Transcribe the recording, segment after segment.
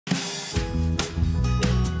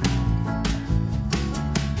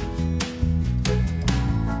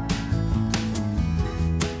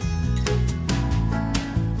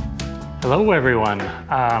Hello everyone.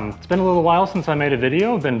 It's been a little while since I made a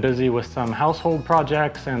video. I've been busy with some household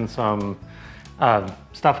projects and some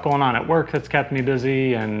stuff going on at work that's kept me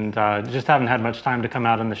busy, and just haven't had much time to come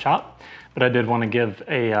out in the shop. But I did want to give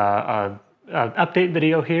a update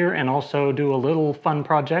video here and also do a little fun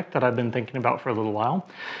project that I've been thinking about for a little while.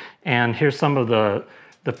 And here's some of the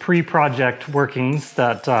pre-project workings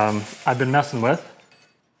that I've been messing with,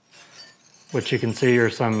 which you can see are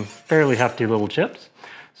some fairly hefty little chips.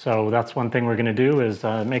 So that's one thing we're going to do is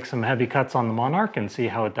make some heavy cuts on the Monarch and see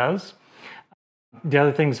how it does. The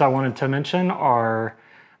other things I wanted to mention are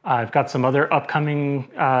I've got some other upcoming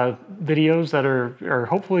videos that are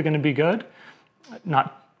hopefully going to be good.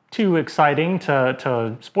 Not too exciting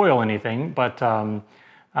to spoil anything, but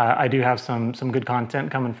I do have some good content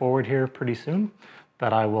coming forward here pretty soon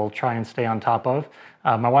that I will try and stay on top of.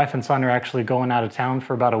 My wife and son are actually going out of town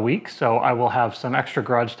for about a week, so I will have some extra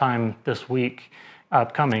garage time this week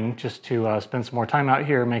upcoming just to spend some more time out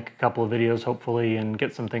here, make a couple of videos hopefully, and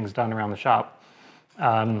get some things done around the shop.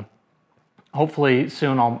 Hopefully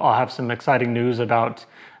soon I'll have some exciting news about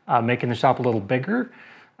making the shop a little bigger.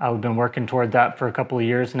 We've been working toward that for a couple of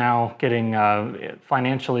years now, getting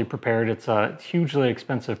financially prepared. It's a hugely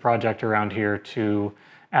expensive project around here to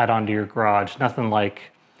add onto your garage. Nothing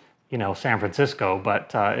like, you know, San Francisco,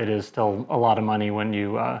 but it is still a lot of money when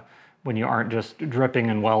you aren't just dripping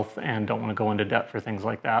in wealth and don't want to go into debt for things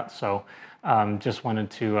like that. So just wanted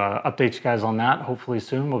to update you guys on that. Hopefully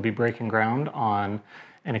soon we'll be breaking ground on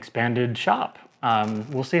an expanded shop.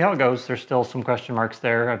 We'll see how it goes. There's still some question marks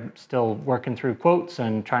there. I'm still working through quotes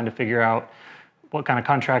and trying to figure out what kind of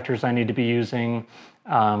contractors I need to be using.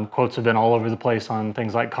 Quotes have been all over the place on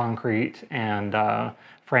things like concrete and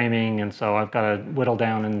framing, and so I've got to whittle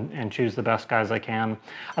down and choose the best guys I can.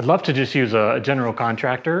 I'd love to just use a general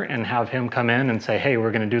contractor and have him come in and say, hey,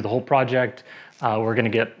 we're going to do the whole project. We're going to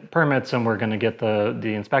get permits and we're going to get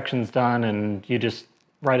the inspections done, and you just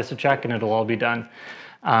write us a check and it'll all be done.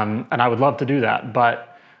 And I would love to do that,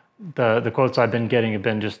 but the quotes I've been getting have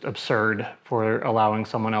been just absurd for allowing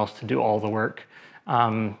someone else to do all the work.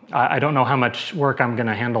 I don't know how much work I'm going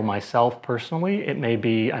to handle myself personally. It may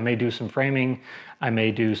be, I may do some framing, I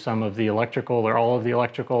may do some of the electrical or all of the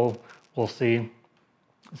electrical. We'll see.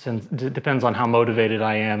 Since it depends on how motivated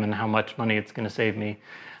I am and how much money it's going to save me.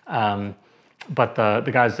 But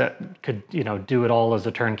the guys that could, you know, do it all as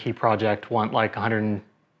a turnkey project want like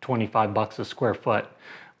 125 bucks a square foot,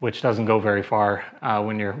 which doesn't go very far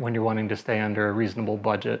when you're wanting to stay under a reasonable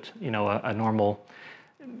budget. You know, a normal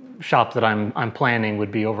shop that I'm planning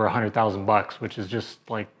would be over 100,000 bucks, which is just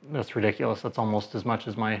like, that's ridiculous. That's almost as much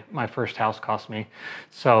as my first house cost me.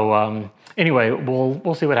 So anyway,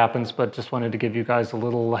 we'll see what happens, but just wanted to give you guys a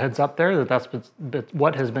little heads up there that's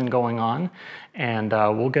what has been going on. And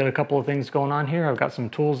we'll get a couple of things going on here. I've got some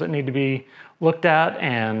tools that need to be looked at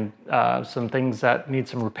and some things that need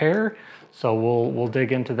some repair. So we'll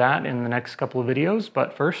dig into that in the next couple of videos.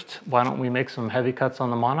 But first, why don't we make some heavy cuts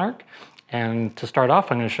on the Monarch? And to start off,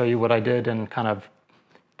 I'm going to show you what I did in kind of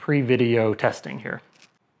pre-video testing here.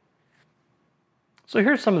 So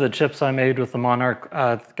here's some of the chips I made with the Monarch.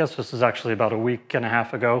 I guess this is actually about a week and a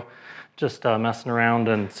half ago, just messing around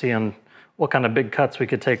and seeing what kind of big cuts we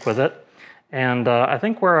could take with it. And I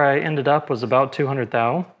think where I ended up was about 200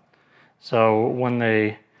 thou. So on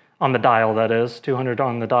the dial, that is, 200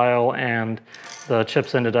 on the dial, and the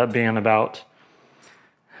chips ended up being about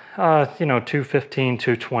 215,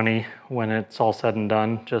 220 when it's all said and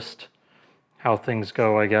done, just how things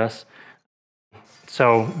go, I guess.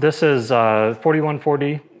 So this is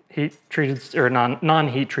 4140 heat treated, or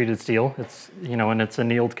non-heat treated steel. It's, you know, and it's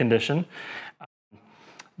annealed condition.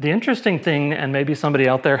 The interesting thing, and maybe somebody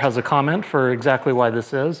out there has a comment for exactly why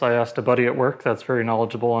this is. I asked a buddy at work that's very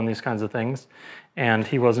knowledgeable on these kinds of things, and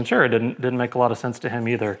he wasn't sure. It didn't make a lot of sense to him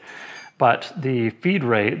either. But the feed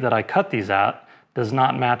rate that I cut these at does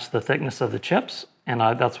not match the thickness of the chips, and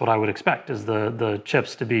that's what I would expect, is the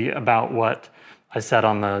chips to be about what I set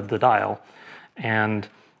on the dial. And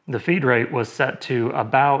the feed rate was set to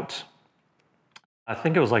about, I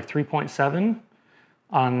think it was like 3.7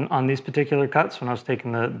 on these particular cuts when I was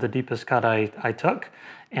taking the deepest cut I took,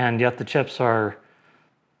 and yet the chips are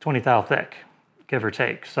 20 thou thick, give or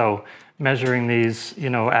take. So measuring these, you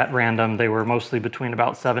know, at random, they were mostly between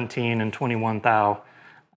about 17 and 21 thou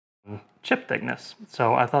chip thickness.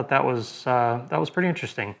 So I thought that was pretty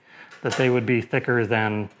interesting, that they would be thicker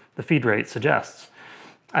than the feed rate suggests.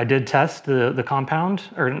 I did test the compound,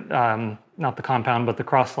 or not the compound, but the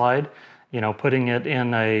cross slide, you know, putting it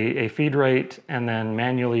in a feed rate and then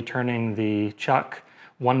manually turning the chuck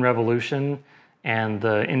 1 revolution, and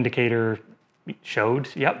the indicator showed,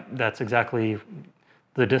 yep, that's exactly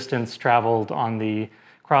the distance traveled on the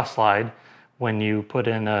cross slide when you put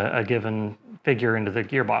in a given figure into the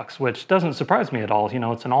gearbox, which doesn't surprise me at all. You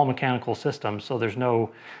know, it's an all mechanical system, so there's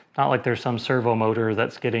not like there's some servo motor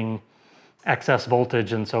that's getting excess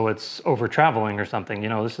voltage and so it's over traveling or something. You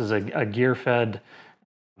know, this is a gear fed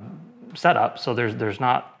setup, so there's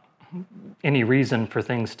not any reason for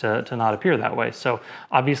things to not appear that way. So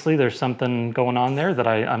obviously there's something going on there that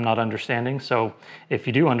I'm not understanding. So if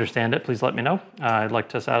you do understand it, please let me know. I'd like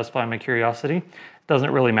to satisfy my curiosity. It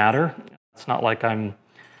doesn't really matter. It's not like I'm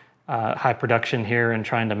high production here and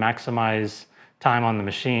trying to maximize time on the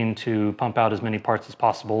machine to pump out as many parts as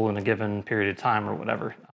possible in a given period of time or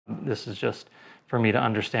whatever. This is just for me to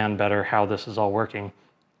understand better how this is all working.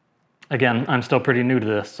 Again, I'm still pretty new to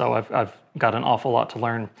this, so I've got an awful lot to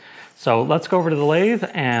learn. So let's go over to the lathe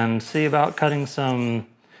and see about cutting some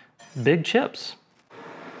big chips.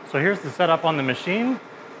 So here's the setup on the machine.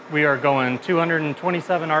 We are going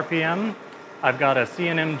 227 RPM. I've got a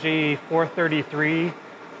CNMG 433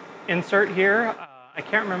 insert here. I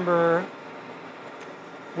can't remember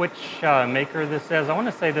which maker this is. I want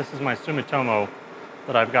to say this is my Sumitomo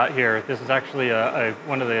that I've got here. This is actually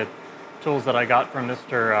one of the tools that I got from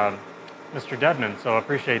Mr. Deadman, so I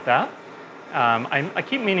appreciate that. I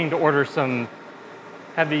keep meaning to order some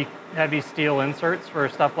heavy steel inserts for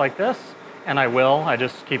stuff like this, and I will. I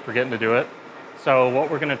just keep forgetting to do it. So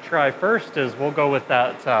what we're going to try first is we'll go with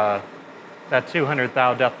that 200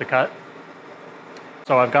 thou depth of cut.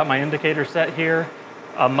 So I've got my indicator set here.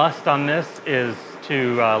 A must on this is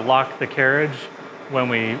to lock the carriage when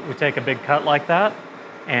we take a big cut like that.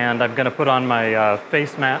 And I'm going to put on my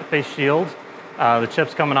face shield. The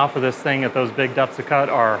chips coming off of this thing at those big depths of cut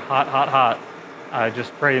are hot, hot, hot. I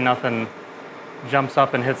just pray nothing jumps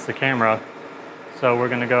up and hits the camera. So we're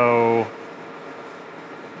going to go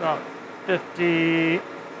about 50,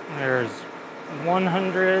 there's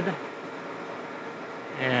 100,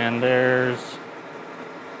 and there's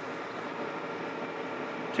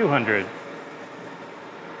 200.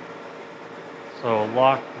 So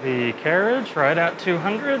lock the carriage right at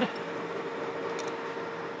 200.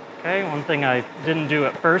 Okay, one thing I didn't do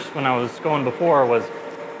at first when I was going before was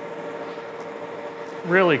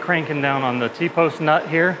really cranking down on the T-post nut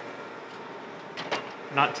here.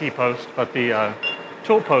 Not T-post, but the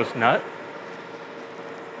tool post nut.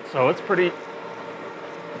 So it's pretty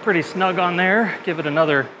snug on there. Give it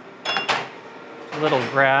another little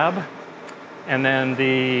grab. And then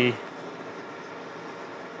the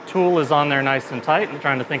tool is on there nice and tight. I'm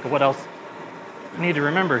trying to think of what else I need to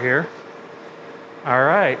remember here. All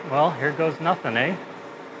right, well, here goes nothing, eh?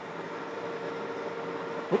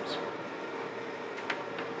 Oops.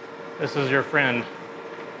 This is your friend.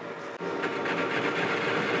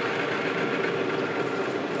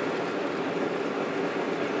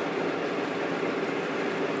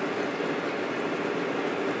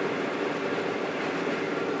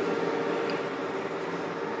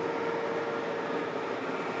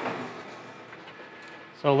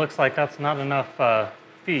 So it looks like that's not enough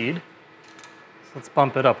feed. So let's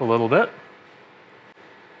bump it up a little bit.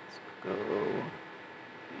 Let's go,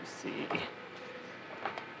 see.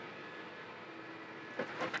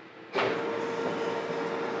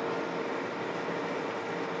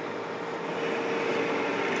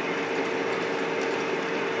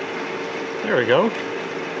 There we go.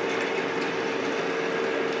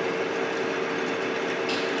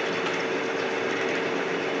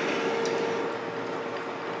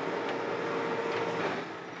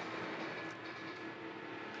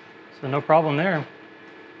 So no problem there.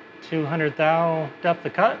 200 thou depth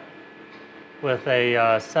of cut with a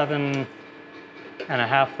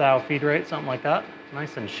 7.5 thou feed rate, something like that.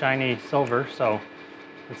 Nice and shiny silver, so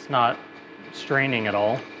it's not straining at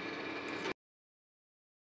all.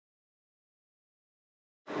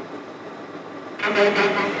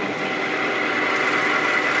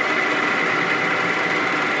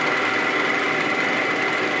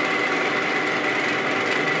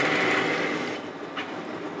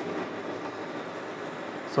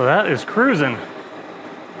 So that is cruising.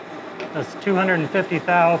 That's 250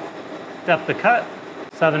 thou depth of cut,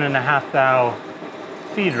 7.5 thou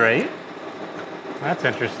feed rate. That's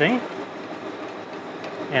interesting.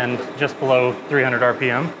 And just below 300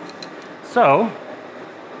 RPM. So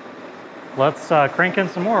let's crank in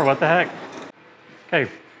some more. What the heck? Okay,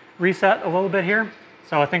 reset a little bit here.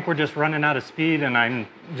 So I think we're just running out of speed, and I'm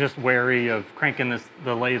just wary of cranking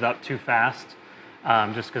the lathe up too fast,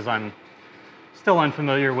 just because I'm still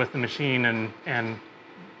unfamiliar with the machine and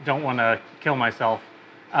don't want to kill myself.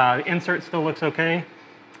 The insert still looks okay.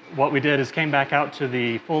 What we did is came back out to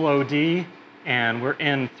the full OD, and we're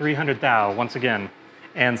in 300 thou once again.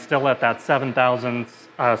 and still at that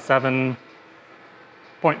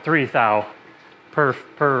 7.3 thou per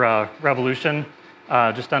revolution,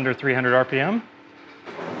 just under 300 RPM.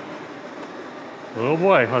 Oh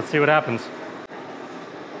boy, let's see what happens.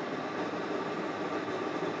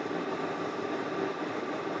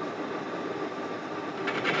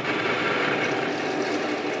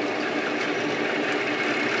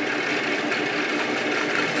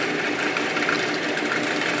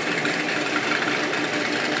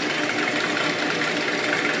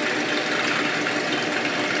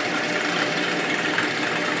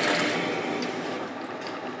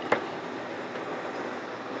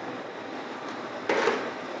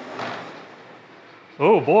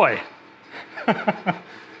 Oh boy,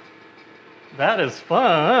 that is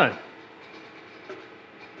fun.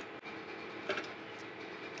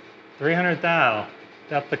 300 thou,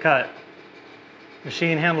 depth of cut.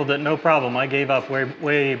 Machine handled it no problem. I gave up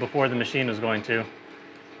way before the machine was going to.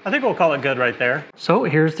 I think we'll call it good right there. So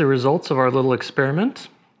here's the results of our little experiment,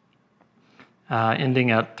 ending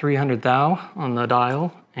at 300 thou on the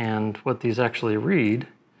dial, and what these actually read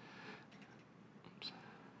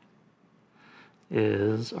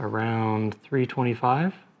is around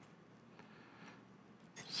 325.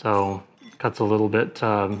 So cuts a little bit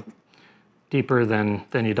deeper than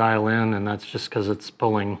you dial in, and that's just because it's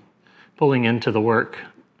pulling into the work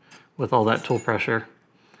with all that tool pressure.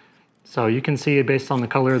 So you can see based on the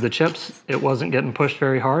color of the chips, it wasn't getting pushed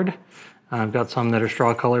very hard. I've got some that are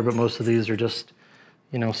straw color, but most of these are just,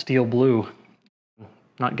 you know, steel blue.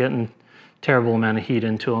 Not getting terrible amount of heat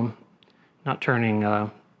into them. Not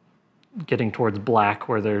turning, getting towards black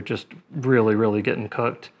where they're just really getting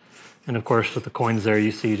cooked. And of course with the coins there,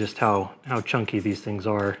 you see just how chunky these things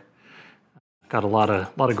are. Got a lot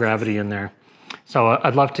of gravity in there. So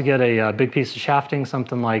I'd love to get a big piece of shafting,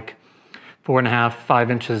 something like 4.5,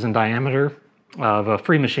 5 inches in diameter of a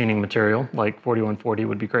free machining material, like 4140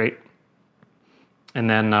 would be great. And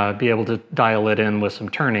then be able to dial it in with some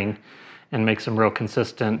turning and make some real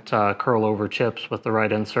consistent curl over chips with the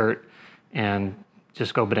right insert, and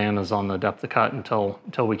just go bananas on the depth of cut until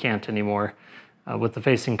we can't anymore. With the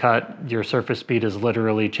facing cut, your surface speed is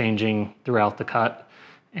literally changing throughout the cut,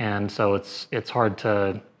 and so it's hard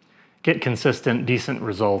to get consistent, decent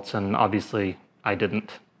results, and obviously I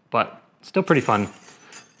didn't, but still pretty fun.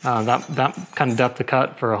 That kind of depth of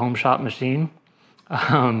cut for a home shop machine,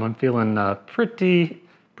 I'm feeling pretty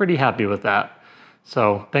happy with that.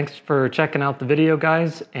 So thanks for checking out the video,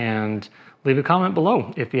 guys, and leave a comment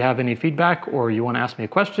below if you have any feedback, or you want to ask me a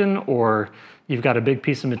question, or you've got a big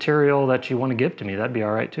piece of material that you want to give to me. That'd be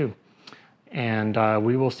all right too. And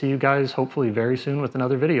we will see you guys hopefully very soon with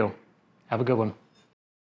another video. Have a good one.